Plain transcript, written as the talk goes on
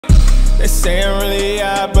They saying really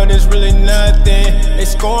hot, but it's really nothing. They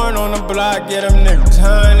scoring on the block, get them niggas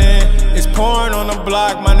hunting. It's pouring on the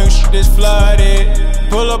block, my new shit is flooded.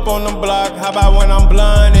 Pull up on the block, how about when I'm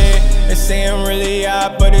blunted? They saying really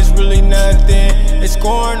hot, but it's really nothing. It's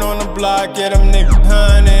scoring on the block, get them niggas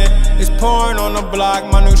hunting. It's pouring on the block,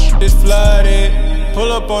 my new shit is flooded.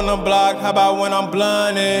 Pull up on the block, how about when I'm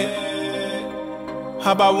blunted?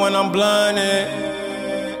 How about when I'm blunted?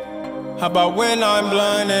 How about when I'm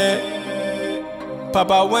blunted? Pop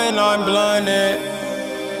out when I'm blunted.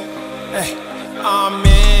 Hey, I'm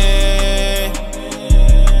in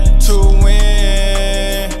to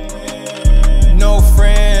win. No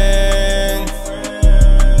friends.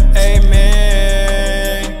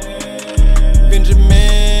 Amen. Benjamins.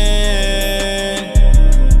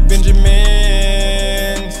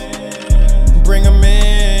 Bring 'em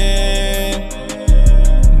in.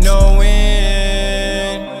 No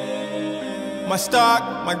win. My stock,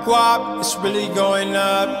 my guap, it's really going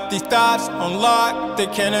up. These thoughts on lock, they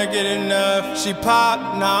cannot get enough. She pop,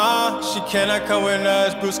 nah, she cannot come with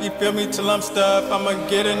us. Brewski fill me till I'm stuffed, I'ma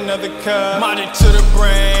get another cup. Modded to the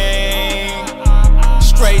brain,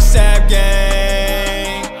 straight Sav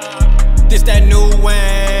gang. This that new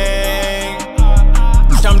Wang,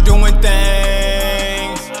 I'm doing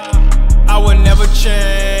things I would never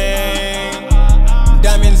change.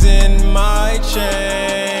 Diamonds in my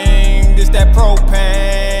chain, this that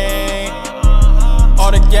propane,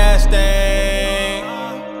 all the gas thing.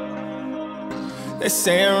 They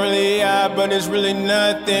saying really hot, but it's really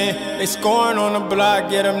nothing. They scoring on the block,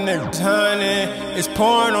 get them niggas hunting. It's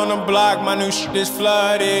pouring on the block, my new shit is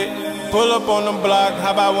flooded. Pull up on the block,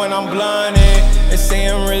 how about when I'm blunted? They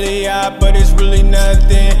saying really hot, but it's really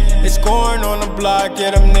nothing. It's scoring on the block,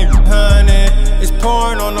 get them niggas hunting. It's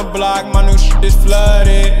pouring on the block, my new shit is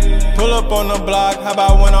flooded. Pull up on the block, how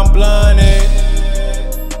about when I'm blunted?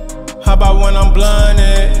 How about when I'm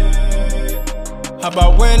blunted? How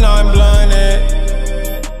about when I'm blunted?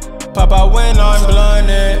 Pop out when I'm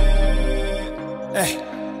blunted.